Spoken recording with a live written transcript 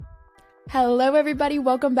Hello, everybody.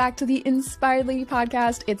 Welcome back to the Inspired Lady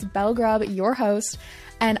podcast. It's Belle Grubb, your host,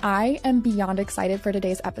 and I am beyond excited for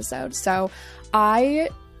today's episode. So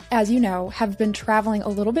as you know, have been traveling a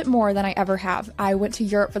little bit more than I ever have. I went to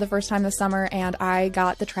Europe for the first time this summer and I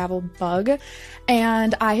got the travel bug,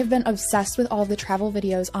 and I have been obsessed with all of the travel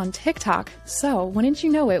videos on TikTok. So wouldn't you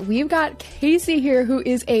know it, we've got Kasey here, who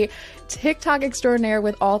is a TikTok extraordinaire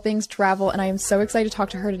with all things travel, and I am so excited to talk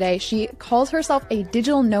to her today. She calls herself a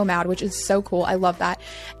digital nomad, which is so cool. I love that.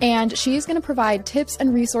 And she's going to provide tips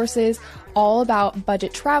and resources all about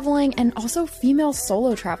budget traveling and also female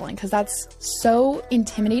solo traveling, because that's so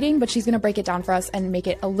intimidating, but she's going to break it down for us and make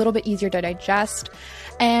it a little bit easier to digest,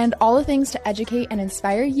 and all the things to educate and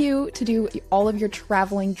inspire you to do all of your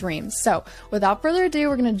traveling dreams. So without further ado,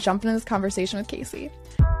 we're going to jump into this conversation with Kasey.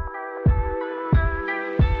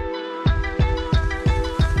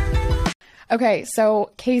 Okay,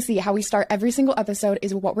 so Kasey, how we start every single episode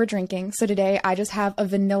is what we're drinking. So today I just have a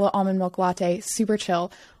vanilla almond milk latte, super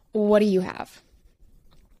chill. What do you have?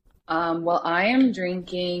 Well, I am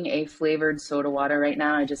drinking a flavored soda water right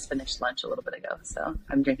now. I just finished lunch a little bit ago, so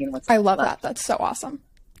I'm drinking what's I love left. that. That's so awesome.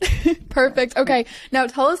 Perfect. Okay, now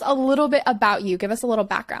tell us a little bit about you. Give us a little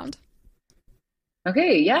background.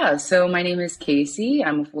 Okay, yeah. So my name is Kasey.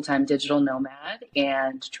 I'm a full-time digital nomad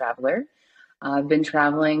and traveler. I've been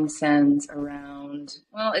traveling since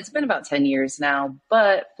it's been about 10 years now,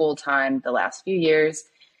 but full-time the last few years.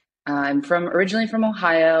 I'm originally from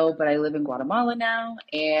Ohio, but I live in Guatemala now,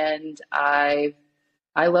 and I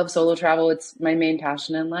love solo travel. It's my main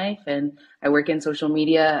passion in life, and I work in social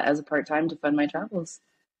media as a part-time to fund my travels.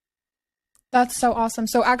 That's so awesome.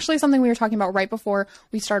 So actually something we were talking about right before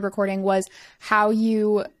we started recording was how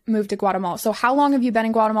you moved to Guatemala. So how long have you been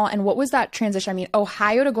in Guatemala, and what was that transition? I mean,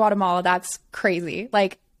 Ohio to Guatemala, that's crazy.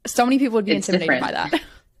 Like, so many people would be intimidated by that.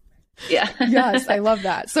 Yeah. Yes, I love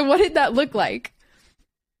that. So what did that look like?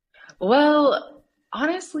 Well,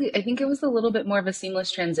 honestly, I think it was a little bit more of a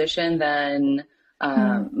seamless transition than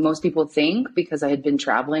most people think, because I had been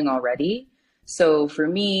traveling already. So for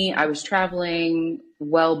me, I was traveling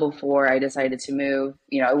well before I decided to move.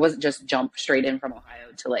 You know, it wasn't just jump straight in from Ohio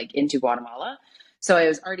to into Guatemala. So I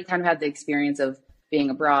was already kind of had the experience of being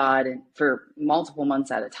abroad and for multiple months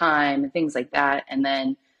at a time and things like that. And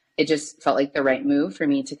then it just felt like the right move for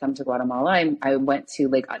me to come to Guatemala. I went to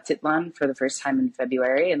Lake Atitlan for the first time in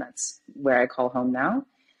February, and that's where I call home now.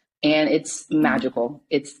 And it's magical.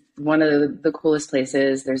 It's one of the coolest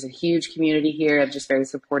places. There's a huge community here of just very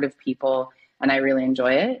supportive people, and I really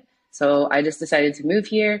enjoy it. So I just decided to move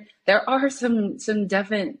here. There are some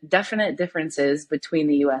definite differences between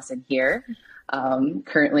the US and here.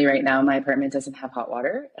 Currently right now, my apartment doesn't have hot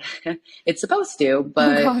water. It's supposed to,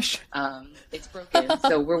 but it's broken.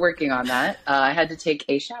 So we're working on that. I had to take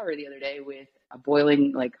a shower the other day with a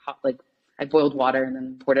boiling, I boiled water and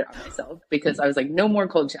then poured it on myself because I was like, no more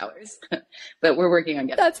cold showers. But we're working on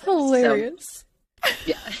getting That's hilarious. So,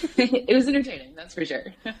 yeah, it was entertaining. That's for sure.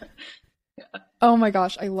 Yeah. Oh my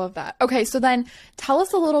gosh, I love that. Okay, so then tell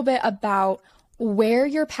us a little bit about where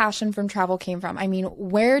your passion from travel came from. I mean,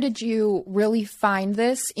 where did you really find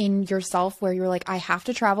this in yourself where you were like, I have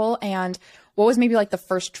to travel? And what was maybe like the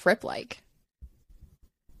first trip like?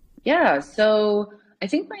 Yeah, so I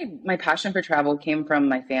think my passion for travel came from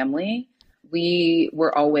my family. We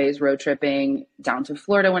were always road tripping down to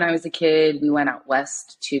Florida when I was a kid. We went out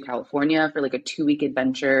west to California for like a 2-week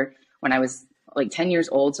adventure when I was like 10 years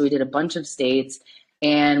old. So we did a bunch of states,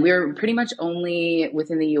 and we were pretty much only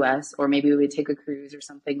within the US, or maybe we would take a cruise or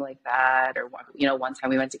something like that. Or, one time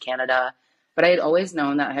we went to Canada, but I had always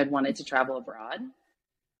known that I had wanted to travel abroad.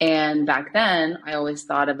 And back then I always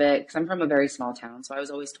thought of it, because I'm from a very small town. So I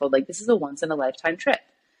was always told this is a once in a lifetime trip.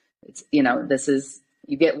 It's,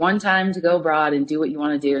 you get one time to go abroad and do what you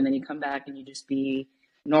want to do. And then you come back and you just be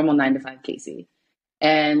normal 9-to-5 Kasey.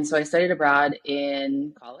 And so I studied abroad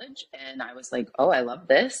in college, and I was like, oh, I love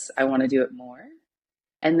this. I want to do it more.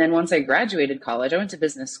 And then once I graduated college, I went to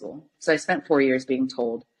business school. So I spent 4 years being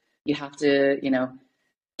told you have to,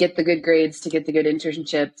 get the good grades to get the good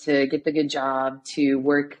internship, to get the good job, to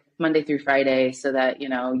work Monday through Friday so that,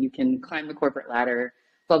 you can climb the corporate ladder,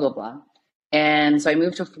 blah, blah, blah. And so I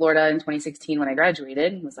moved to Florida in 2016 when I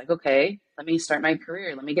graduated and was like, okay, let me start my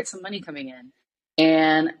career. Let me get some money coming in.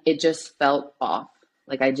 And it just felt off.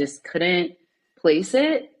 I just couldn't place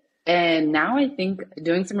it. And now I think,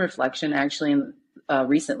 doing some reflection actually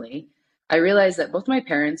recently, I realized that both my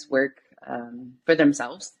parents work for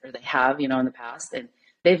themselves, or they have, in the past, and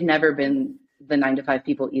they've never been the 9-to-5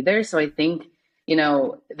 people either. So I think,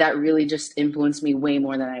 that really just influenced me way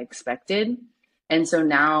more than I expected. And so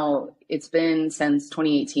now it's been since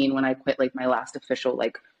 2018 when I quit my last official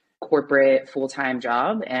corporate full-time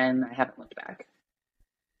job, and I haven't looked back.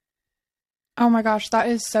 Oh my gosh, that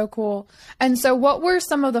is so cool. And so what were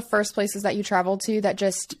some of the first places that you traveled to that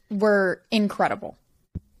just were incredible?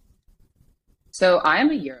 So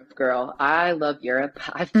I'm a Europe girl. I love Europe.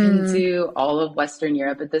 I've been Mm, to all of Western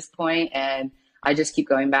Europe at this point, and I just keep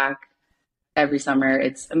going back every summer.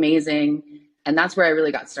 It's amazing. And that's where I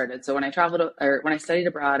really got started. So when I traveled or when I studied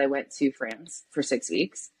abroad, I went to France for 6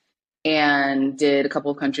 weeks and did a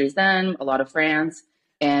couple of countries then, a lot of France.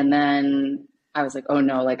 And then I was like, oh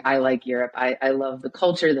no, like I like Europe. I love the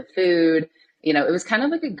culture, the food. It was kind of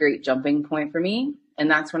like a great jumping point for me. And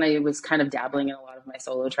that's when I was kind of dabbling in a lot of my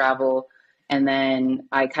solo travel. And then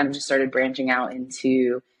I kind of just started branching out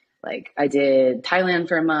into like I did Thailand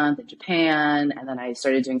for a month and Japan. And then I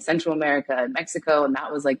started doing Central America and Mexico. And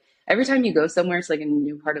that was like every time you go somewhere, it's like a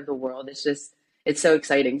new part of the world. It's so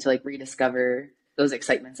exciting to like rediscover those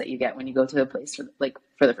excitements that you get when you go to a place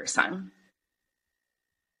for the first time.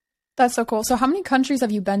 that's so cool. So how many countries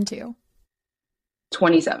have you been to?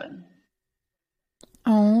 27.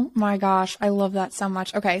 Oh my gosh, I love that so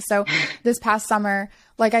much. Okay, so this past summer,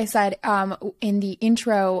 like I said, in the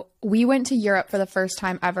intro, we went to Europe for the first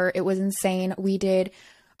time ever. It was insane.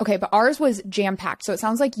 Okay, but ours was jam-packed. So it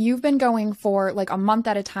sounds like you've been going for like a month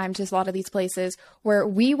at a time to a lot of these places where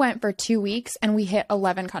we went for 2 weeks and we hit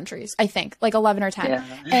 11 countries, I think, like 11 or 10. Yeah.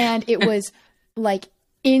 And it was like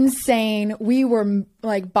insane. We were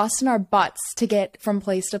like busting our butts to get from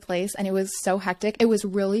place to place, and it was so hectic. It was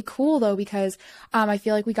really cool though because I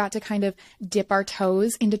feel like we got to kind of dip our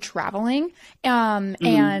toes into traveling.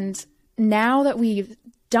 And now that we've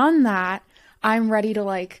done that, I'm ready to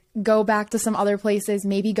like go back to some other places,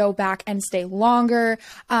 maybe go back and stay longer,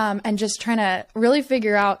 and just trying to really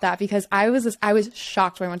figure out that because I was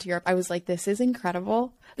shocked when I went to Europe. I was like, this is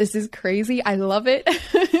incredible. This is crazy. I love it.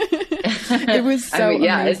 It was so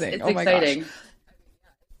amazing. It's oh my exciting. gosh.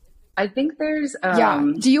 I think there's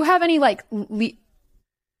Yeah. Do you have any like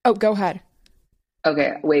oh, go ahead.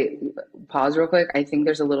 okay, wait, pause real quick. I think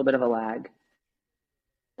there's a little bit of a lag.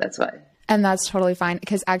 That's why. And that's totally fine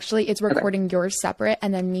because actually it's Okay. recording yours separate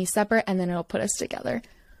and then me separate and then it'll put us together.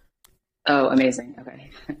 Oh, amazing.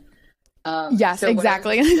 Okay. Yes, So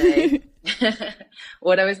exactly.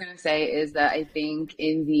 what I was going to say is that I think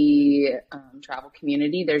in the travel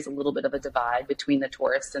community, there's a little bit of a divide between the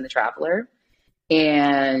tourist and the traveler.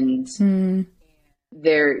 And Mm,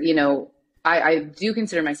 I do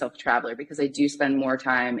consider myself a traveler because I do spend more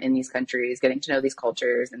time in these countries, getting to know these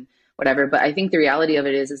cultures and whatever. But I think the reality of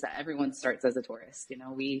it is that everyone starts as a tourist.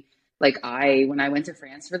 When I went to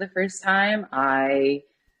France for the first time, I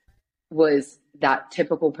was that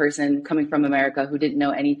typical person coming from America who didn't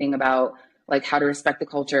know anything about like how to respect the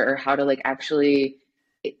culture or how to like actually,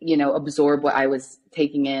 absorb what I was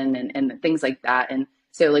taking in and things like that. And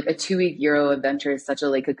so like a 2 week Euro adventure is such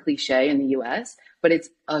a cliche in the US, but it's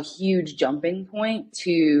a huge jumping point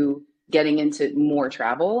to getting into more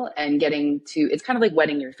travel and it's kind of like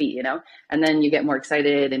wetting your feet, and then you get more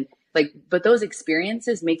excited and but those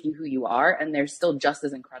experiences make you who you are. And they're still just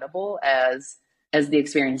as incredible as the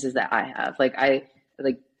experiences that I have.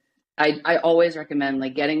 I always recommend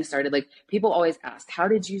like getting started. Like people always ask, how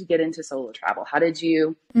did you get into solo travel? How did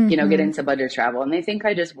you, get hmm. into budget travel? And they think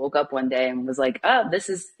I just woke up one day and was like, oh, this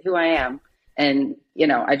is who I am. And,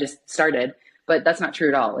 I just started, but that's not true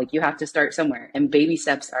at all. Like you have to start somewhere and baby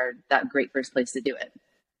steps are that great first place to do it.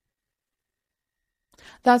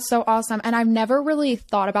 That's so awesome. And I've never really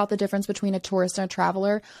thought about the difference between a tourist and a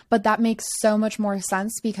traveler, but that makes so much more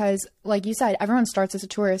sense because, like you said, everyone starts as a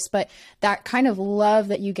tourist, but that kind of love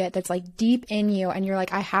that you get that's like deep in you, and you're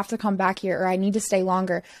like, I have to come back here or I need to stay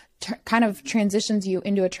longer, kind of transitions you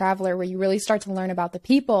into a traveler where you really start to learn about the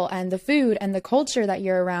people and the food and the culture that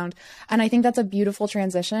you're around. And I think that's a beautiful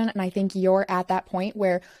transition. And I think you're at that point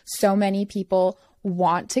where so many people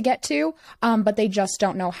want to get to, but they just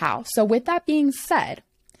don't know how. So with that being said,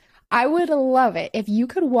 I would love it if you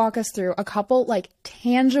could walk us through a couple like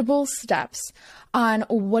tangible steps on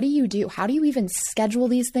what do you do? How do you even schedule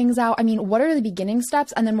these things out? I mean, what are the beginning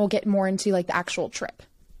steps? And then we'll get more into like the actual trip.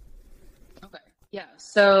 Okay. Yeah.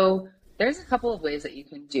 So there's a couple of ways that you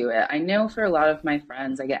can do it. I know for a lot of my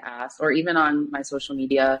friends, I get asked, or even on my social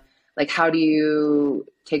media, like, how do you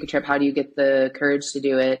take a trip? How do you get the courage to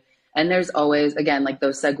do it? And there's always, again, like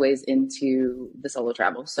those segues into the solo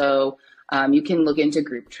travel. So you can look into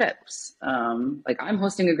group trips. Like I'm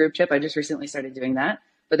hosting a group trip. I just recently started doing that.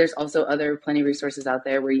 But there's also plenty of resources out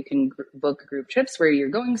there where you can book group trips where you're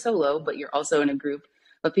going solo, but you're also in a group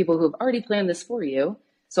of people who have already planned this for you.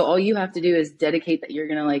 So all you have to do is dedicate that you're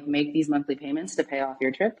going to like make these monthly payments to pay off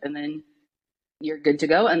your trip, and then you're good to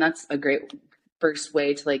go. And that's a great first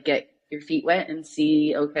way to like get your feet wet and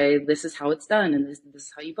see, okay, this is how it's done and this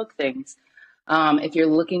is how you book things. If you're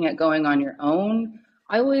looking at going on your own,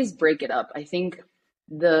 I always break it up. I think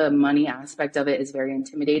the money aspect of it is very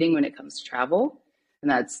intimidating when it comes to travel.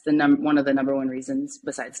 And that's one of the number one reasons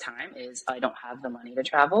besides time is I don't have the money to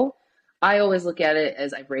travel. I always look at it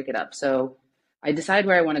as I break it up. So I decide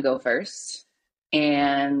where I want to go first.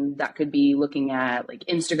 And that could be looking at like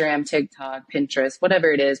Instagram, TikTok, Pinterest,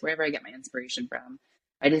 whatever it is, wherever I get my inspiration from.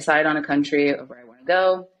 I decide on a country of where I want to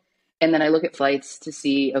go. And then I look at flights to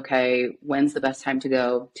see, okay, when's the best time to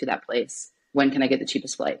go to that place? When can I get the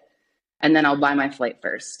cheapest flight? And then I'll buy my flight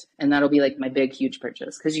first. And that'll be like my big, huge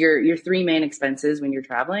purchase. Because your three main expenses when you're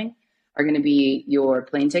traveling are going to be your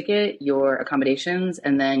plane ticket, your accommodations,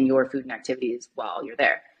 and then your food and activities while you're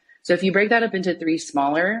there. So if you break that up into three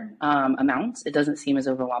smaller amounts, it doesn't seem as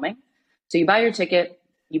overwhelming. So you buy your ticket,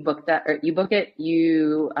 you book it,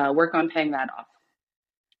 you work on paying that off.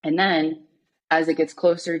 And then as it gets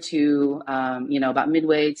closer to, about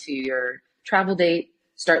midway to your travel date,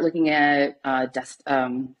 start looking at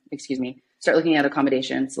start looking at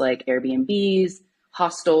accommodations like Airbnbs,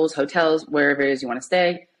 hostels, hotels, wherever it is you want to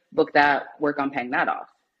stay. Book that, work on paying that off.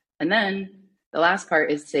 And then the last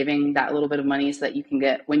part is saving that little bit of money so that you can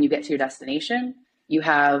when you get to your destination, you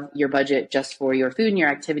have your budget just for your food and your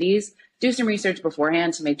activities. Do some research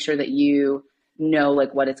beforehand to make sure that you know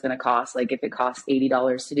like what it's going to cost. Like if it costs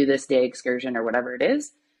 $80 to do this day excursion or whatever it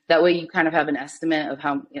is, that way you kind of have an estimate of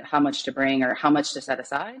how much to bring or how much to set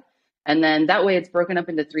aside. And then that way it's broken up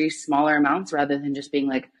into three smaller amounts rather than just being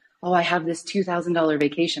like, oh, I have this $2,000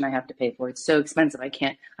 vacation I have to pay for. It's so expensive. I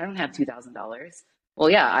don't have $2,000. Well,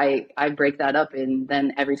 yeah, I break that up. And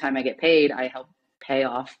then every time I get paid, I help pay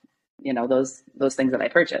off, those things that I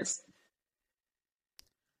purchased.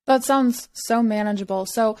 That sounds so manageable.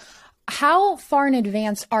 So how far in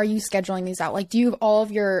advance are you scheduling these out? Like, do you have all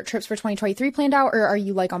of your trips for 2023 planned out, or are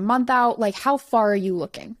you like a month out? Like, how far are you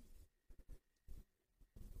looking?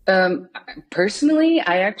 Personally,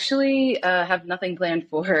 I actually have nothing planned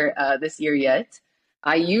for this year yet.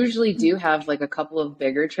 I usually do have like a couple of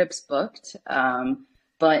bigger trips booked.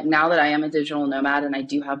 But now that I am a digital nomad and I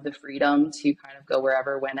do have the freedom to kind of go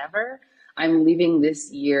wherever, whenever, I'm leaving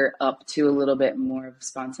this year up to a little bit more of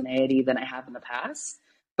spontaneity than I have in the past.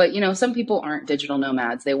 But, some people aren't digital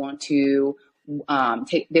nomads. They want to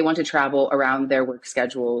travel around their work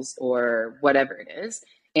schedules or whatever it is.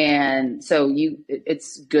 And so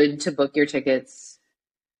it's good to book your tickets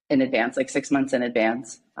in advance, like 6 months in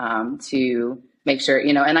advance, to make sure,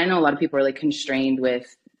 and I know a lot of people are like constrained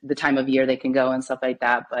with the time of year they can go and stuff like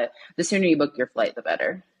that, but the sooner you book your flight, the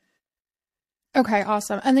better. Okay,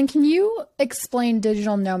 awesome. And then can you explain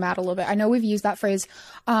digital nomad a little bit? I know we've used that phrase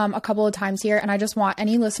a couple of times here, and I just want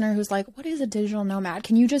any listener who's like, what is a digital nomad?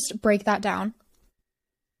 Can you just break that down?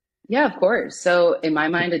 Yeah, of course. So in my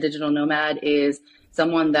mind, a digital nomad is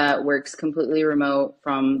someone that works completely remote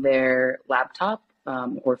from their laptop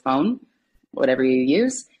or phone, whatever you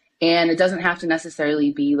use. And it doesn't have to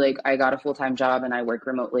necessarily be like I got a full-time job and I work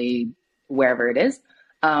remotely wherever it is.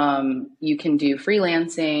 You can do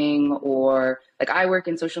freelancing, or like I work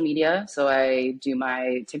in social media. So I do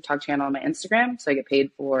my TikTok channel and my Instagram. So I get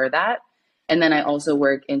paid for that. And then I also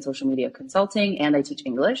work in social media consulting and I teach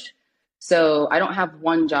English. So I don't have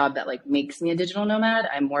one job that like makes me a digital nomad.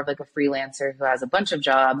 I'm more of like a freelancer who has a bunch of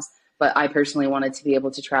jobs, but I personally wanted to be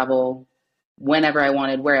able to travel whenever I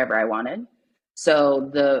wanted, wherever I wanted.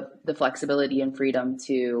 So the flexibility and freedom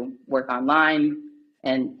to work online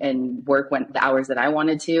and work when the hours that I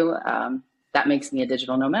wanted to, that makes me a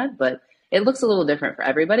digital nomad. But it looks a little different for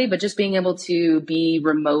everybody, but just being able to be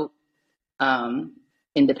remote,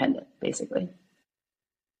 independent, basically.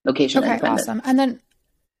 Location independent. Okay, awesome. And then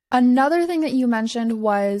another thing that you mentioned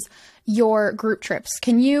was your group trips.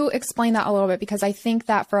 Can you explain that a little bit? Because I think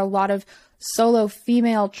that for a lot of solo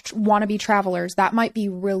female wannabe travelers, that might be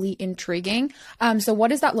really intriguing. So what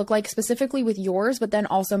does that look like specifically with yours, but then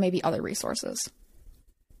also maybe other resources?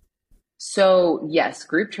 So yes,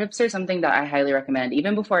 group trips are something that I highly recommend.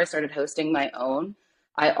 Even before I started hosting my own,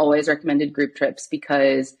 I always recommended group trips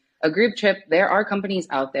because a group trip, there are companies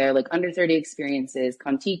out there like Under 30 Experiences,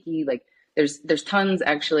 Kontiki, like there's tons.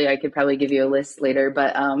 Actually, I could probably give you a list later,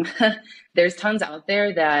 but there's tons out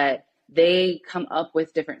there that they come up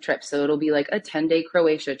with different trips. So it'll be like a 10-day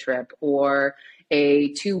Croatia trip or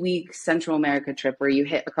a 2-week Central America trip where you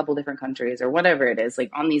hit a couple different countries or whatever it is.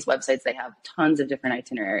 Like on these websites, they have tons of different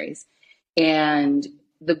itineraries. And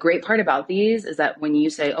the great part about these is that when you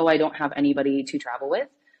say, oh, I don't have anybody to travel with,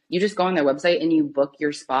 you just go on their website and you book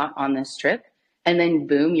your spot on this trip. And then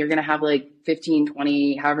boom, you're going to have like 15,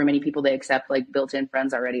 20, however many people they accept, like built-in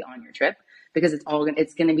friends already on your trip. because it's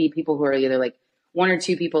going to be people who are either like one or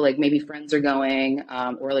two people, like maybe friends are going,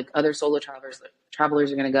 or like other solo travelers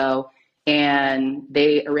are going to go, and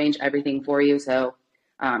they arrange everything for you. So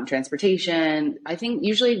transportation, I think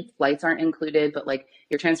usually flights aren't included, but like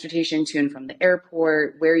your transportation to and from the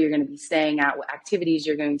airport, where you're going to be staying at, what activities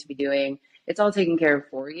you're going to be doing, it's all taken care of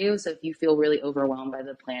for you. So if you feel really overwhelmed by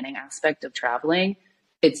the planning aspect of traveling,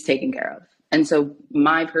 it's taken care of. And so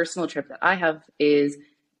my personal trip that I have is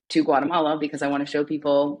to Guatemala because I want to show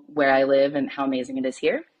people where I live and how amazing it is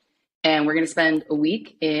here. And we're going to spend a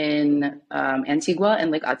week in Antigua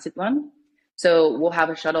and Lake Atitlan. So we'll have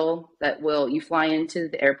a shuttle you fly into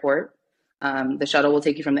the airport. The shuttle will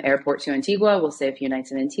take you from the airport to Antigua. We'll stay a few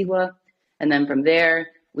nights in Antigua. And then from there,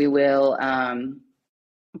 we will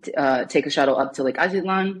take a shuttle up to Lake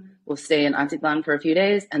Atitlan. We'll stay in Atitlan for a few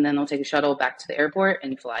days, and then they'll take a shuttle back to the airport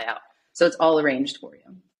and fly out. So it's all arranged for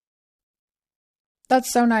you.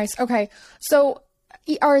 That's so nice. Okay. So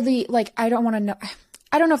are the, like, I don't know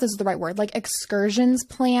if this is the right word, like excursions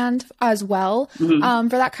planned as well, for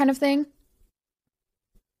that kind of thing?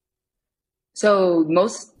 So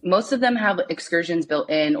most of them have excursions built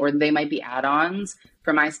in, or they might be add-ons.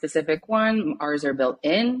 For my specific one, ours are built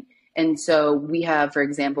in. And so we have, for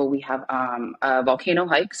example, a volcano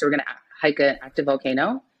hike. So we're going to hike an active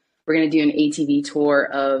volcano. We're going to do an ATV tour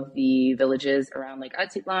of the villages around Lake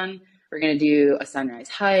Atitlan. We're going to do a sunrise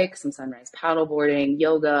hike, some sunrise paddleboarding,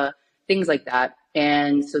 yoga, things like that.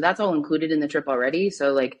 And so that's all included in the trip already.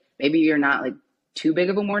 So like maybe you're not like too big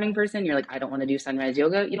of a morning person. You're like, I don't want to do sunrise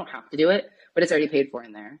yoga. You don't have to do it, but it's already paid for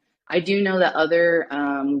in there. I do know that other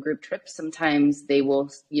group trips, sometimes they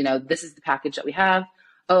will, this is the package that we have.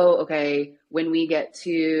 Oh, okay, when we get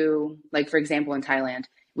to, like, for example, in Thailand,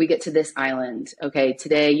 we get to this island. Okay,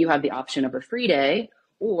 today you have the option of a free day,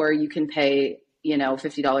 or you can pay,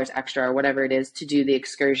 $50 extra or whatever it is to do the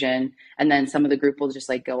excursion. And then some of the group will just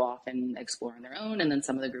like go off and explore on their own. And then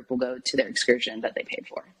some of the group will go to their excursion that they paid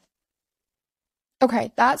for.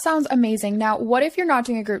 Okay, that sounds amazing. Now, what if you're not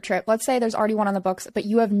doing a group trip? Let's say there's already one on the books, but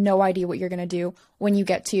you have no idea what you're going to do when you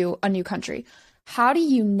get to a new country. How do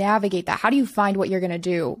you navigate that? How do you find what you're going to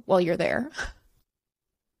do while you're there?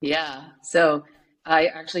 Yeah. So I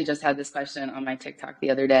actually just had this question on my TikTok the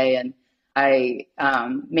other day, and I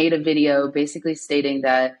made a video basically stating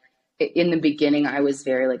that in the beginning, I was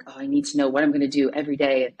very like, oh, I need to know what I'm going to do every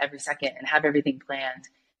day and every second and have everything planned.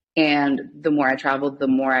 And the more I traveled, the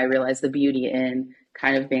more I realized the beauty in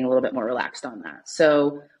kind of being a little bit more relaxed on that.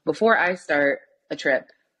 So before I start a trip,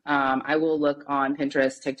 I will look on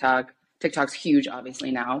Pinterest, TikTok. TikTok's huge,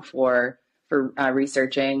 obviously, now for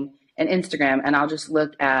researching, and Instagram. And I'll just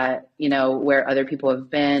look at, where other people have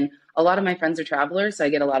been. A lot of my friends are travelers, so I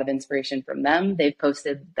get a lot of inspiration from them. They've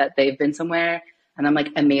posted that they've been somewhere, and I'm like,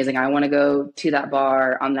 amazing. I want to go to that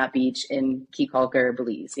bar on that beach in Keykalker,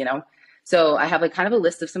 Belize, So I have like kind of a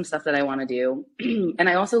list of some stuff that I want to do. And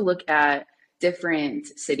I also look at different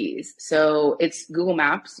cities. So it's Google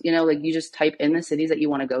Maps, like you just type in the cities that you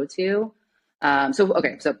want to go to.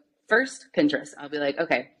 So first, Pinterest. I'll be like,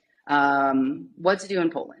 okay, what to do in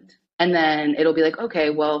Poland? And then it'll be like, okay,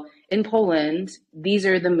 well, in Poland, these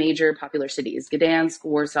are the major popular cities: Gdansk,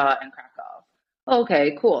 Warsaw, and Krakow.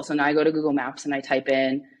 Okay, cool. So now I go to Google Maps and I type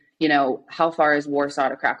in, how far is Warsaw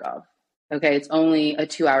to Krakow? Okay, it's only a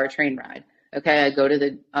 2-hour train ride. Okay, I go to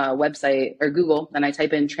the website or Google and I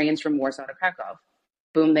type in trains from Warsaw to Krakow.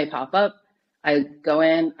 Boom, they pop up. I go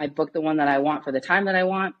in, I book the one that I want for the time that I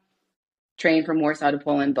want. Train from Warsaw to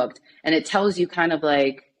Poland booked. And it tells you kind of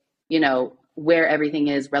like, where everything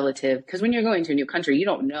is relative. Because when you're going to a new country, you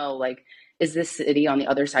don't know, like, is this city on the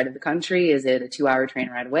other side of the country? Is it a 2-hour train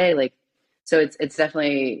ride away? Like, so it's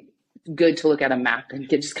definitely good to look at a map and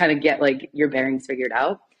just kind of get like your bearings figured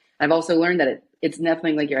out. I've also learned that it's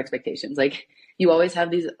nothing like your expectations. Like you always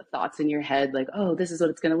have these thoughts in your head, like, oh, this is what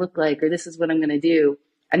it's going to look like, or this is what I'm going to do.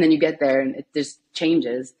 And then you get there and it just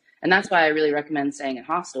changes. And that's why I really recommend staying in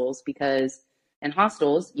hostels, because in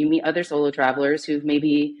hostels, you meet other solo travelers who've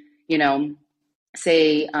maybe,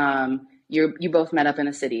 say you both met up in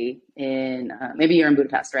a city in, maybe you're in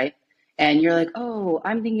Budapest, right? And you're like, oh,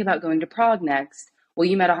 I'm thinking about going to Prague next. Well,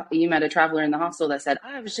 you met a traveler in the hostel that said,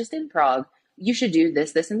 I was just in Prague. You should do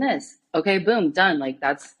this, this, and this. Okay, boom, done. Like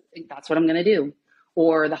that's what I'm going to do.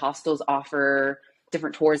 Or the hostels offer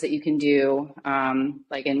different tours that you can do.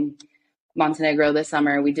 Like in Montenegro this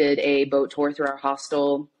summer, we did a boat tour through our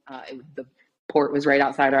hostel. The port was right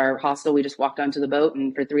outside our hostel. We just walked onto the boat,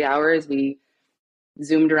 and for 3 hours, we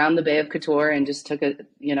zoomed around the Bay of Kotor and just took a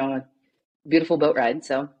beautiful boat ride.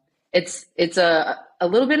 So it's a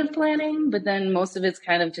little bit of planning, but then most of it's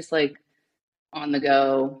kind of just like on the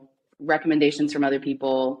go, recommendations from other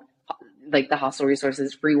people. like the hostel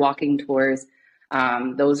resources, free walking tours.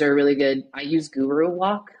 Those are really good. I use Guru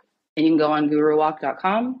Walk, and you can go on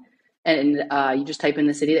guruwalk.com and you just type in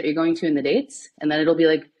the city that you're going to and the dates, and then it'll be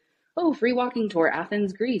like, oh, free walking tour,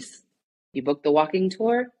 Athens, Greece. You book the walking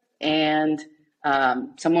tour, and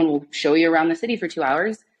someone will show you around the city for 2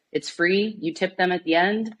 hours. It's free. You tip them at the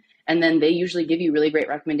end, and then they usually give you really great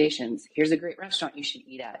recommendations. Here's a great restaurant you should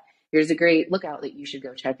eat at. Here's a great lookout that you should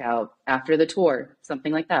go check out after the tour,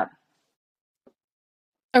 something like that.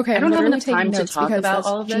 Okay, I don't have enough time to talk about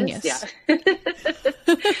all of genius. this. Yeah.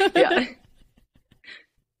 Yeah.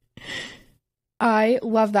 I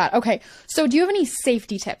love that. Okay, so do you have any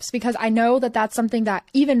safety tips? Because I know that that's something that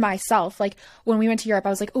even myself, like when we went to Europe, I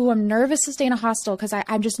was like, oh, I'm nervous to stay in a hostel because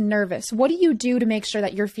I'm just nervous. What do you do to make sure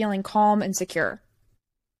that you're feeling calm and secure?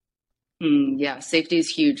 Yeah, safety is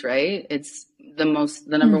huge, right? It's the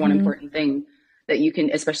number one important thing that you can,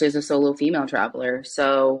 especially as a solo female traveler.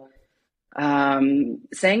 So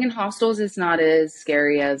staying in hostels is not as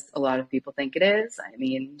scary as a lot of people think it is. I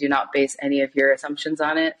mean, do not base any of your assumptions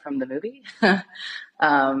on it from the movie.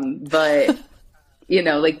 But you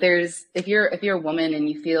know, like if you're a woman and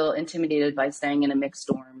you feel intimidated by staying in a mixed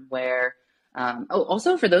dorm where,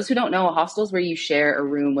 also for those who don't know, a hostel is where you share a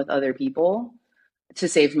room with other people to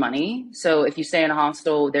save money. So if you stay in a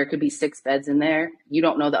hostel, there could be 6 beds in there. You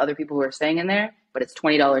don't know the other people who are staying in there, but it's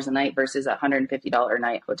 $20 a night versus a $150 a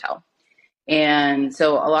night hotel. And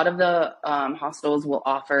so a lot of the hostels will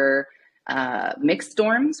offer mixed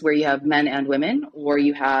dorms where you have men and women, or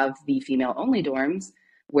you have the female only dorms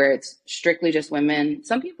where it's strictly just women.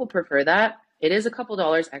 Some people prefer that. It is a couple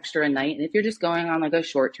dollars extra a night. And if you're just going on like a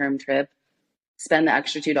short-term trip, spend the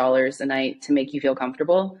extra $2 a night to make you feel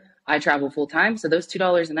comfortable. I travel full time, so those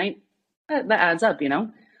 $2 a night, that adds up, you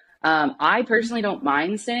know? I personally don't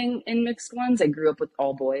mind staying in mixed ones. I grew up with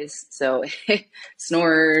all boys, so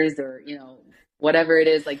snorers or, you know, whatever it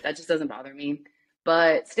is, like that just doesn't bother me.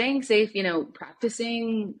 But staying safe, you know,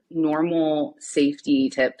 practicing normal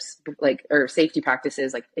safety tips, like, or safety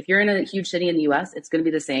practices, like if you're in a huge city in the US, it's going to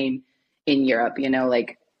be the same in Europe, you know,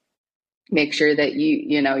 like make sure that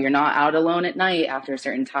you know, you're not out alone at night after a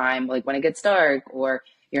certain time, like when it gets dark, or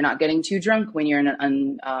you're not getting too drunk when you're in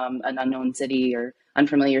an unknown city or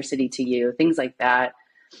unfamiliar city to you, things like that.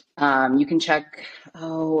 You can check,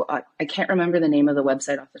 I can't remember the name of the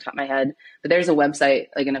website off the top of my head, but there's a website,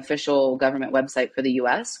 like an official government website for the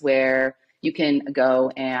US where you can go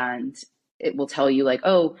and it will tell you like,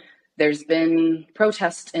 oh, there's been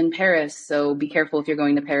protests in Paris, so be careful if you're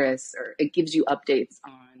going to Paris, or it gives you updates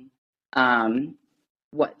on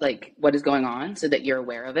what is going on so that you're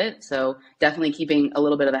aware of it. So definitely keeping a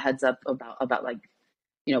little bit of a heads up about like,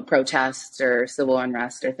 you know, protests or civil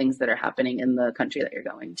unrest or things that are happening in the country that you're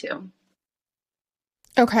going to.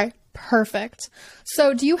 Okay, perfect.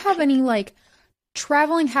 So do you have any like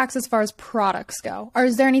traveling hacks as far as products go? Or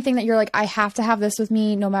is there anything that you're like, I have to have this with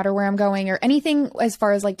me no matter where I'm going, or anything as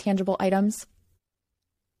far as like tangible items?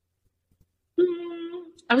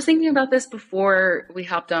 I was thinking about this before we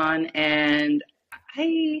hopped on, and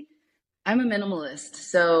I'm a minimalist.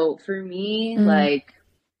 So for me, like,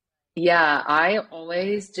 yeah, I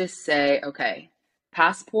always just say, okay,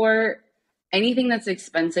 passport, anything that's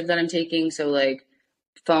expensive that I'm taking. So like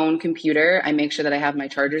phone, computer, I make sure that I have my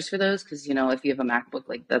chargers for those. Cause you know, if you have a MacBook,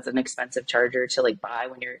 like that's an expensive charger to like buy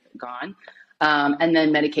when you're gone. And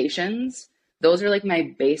then medications, those are like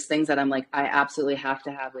my base things that I'm like, I absolutely have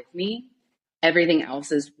to have with me. Everything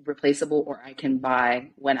else is replaceable or I can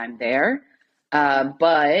buy when I'm there.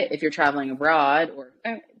 But if you're traveling abroad, or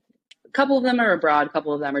a couple of them are abroad, a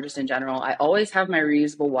couple of them are just in general, I always have my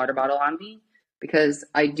reusable water bottle on me because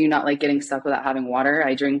I do not like getting stuck without having water.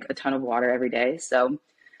 I drink a ton of water every day. So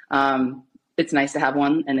it's nice to have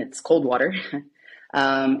one, and it's cold water.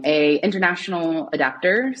 A international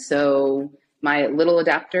adapter. So my little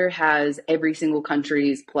adapter has every single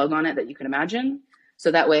country's plug on it that you can imagine.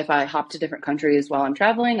 So that way, if I hop to different countries while I'm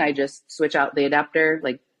traveling, I just switch out the adapter,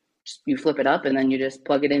 like you flip it up and then you just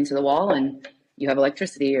plug it into the wall and you have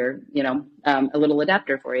electricity, or, you know, a little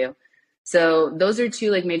adapter for you. So those are two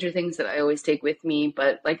like major things that I always take with me.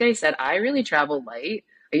 But like I said, I really travel light.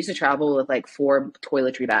 I used to travel with like 4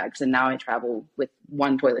 toiletry bags, and now I travel with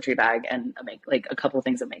 1 toiletry bag and like a couple of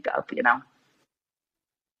things of makeup, you know?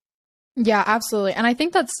 Yeah, absolutely. And I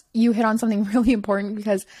think you hit on something really important,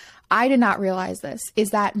 because I did not realize this,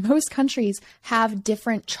 is that most countries have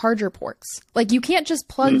different charger ports. Like you can't just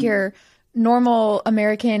plug your normal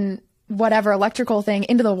American whatever electrical thing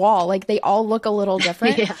into the wall. Like they all look a little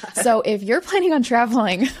different. Yeah. So if you're planning on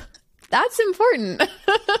traveling, that's important.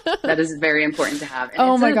 That is very important to have. And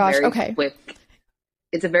oh my gosh. Okay.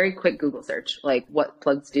 it's a very quick Google search. Like, what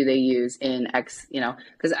plugs do they use in X,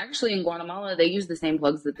 because actually in Guatemala, they use the same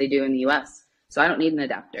plugs that they do in the US. So I don't need an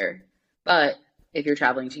adapter. But if you're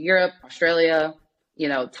traveling to Europe, Australia,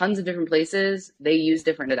 tons of different places, they use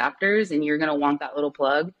different adapters, and you're going to want that little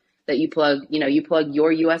plug that you plug, you plug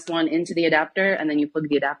your US one into the adapter, and then you plug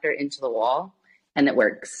the adapter into the wall, and it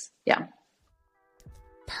works. Yeah.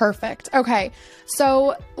 Perfect. Okay.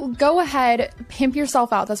 So go ahead, pimp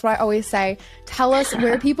yourself out. That's what I always say. Tell us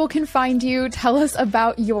where people can find you. Tell us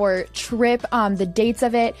about your trip, the dates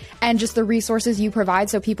of it, and just the resources you provide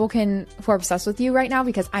so people who are obsessed with you right now,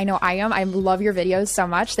 because I know I am. I love your videos so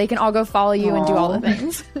much. They can all go follow you and do all the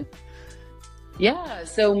things. Yeah.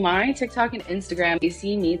 So my TikTok and Instagram,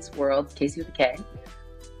 Kasey Meets World, Kasey with a K.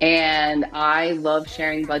 And I love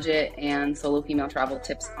sharing budget and solo female travel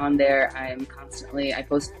tips on there. I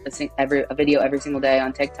post a video every single day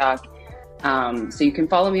on TikTok. So you can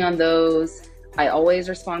follow me on those. I always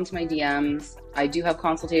respond to my DMs. I do have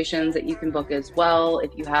consultations that you can book as well.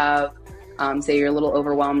 If you have, say you're a little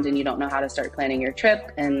overwhelmed and you don't know how to start planning your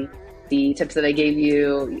trip, and the tips that I gave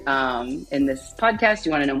you in this podcast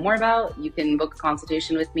you want to know more about, you can book a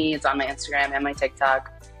consultation with me. It's on my Instagram and my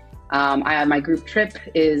TikTok. My group trip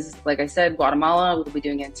is, like I said, Guatemala. We'll be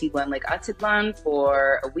doing Antigua and Lake Atitlan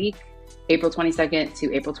for a week, April 22nd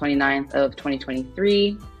to April 29th of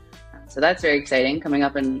 2023. So that's very exciting, coming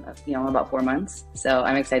up in, about 4 months. So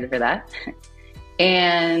I'm excited for that.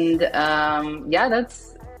 And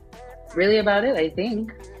that's really about it, I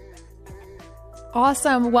think.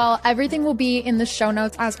 Awesome. Well, everything will be in the show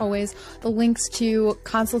notes, as always. The links to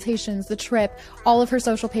consultations, the trip, all of her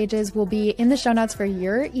social pages will be in the show notes for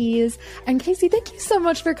your ease. And Kasey, thank you so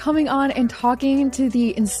much for coming on and talking to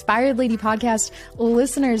the Inspired Lady podcast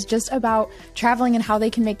listeners just about traveling and how they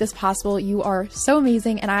can make this possible. You are so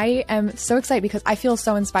amazing. And I am so excited because I feel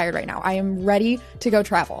so inspired right now. I am ready to go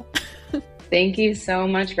travel. Thank you so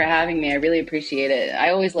much for having me. I really appreciate it. I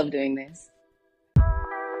always love doing this.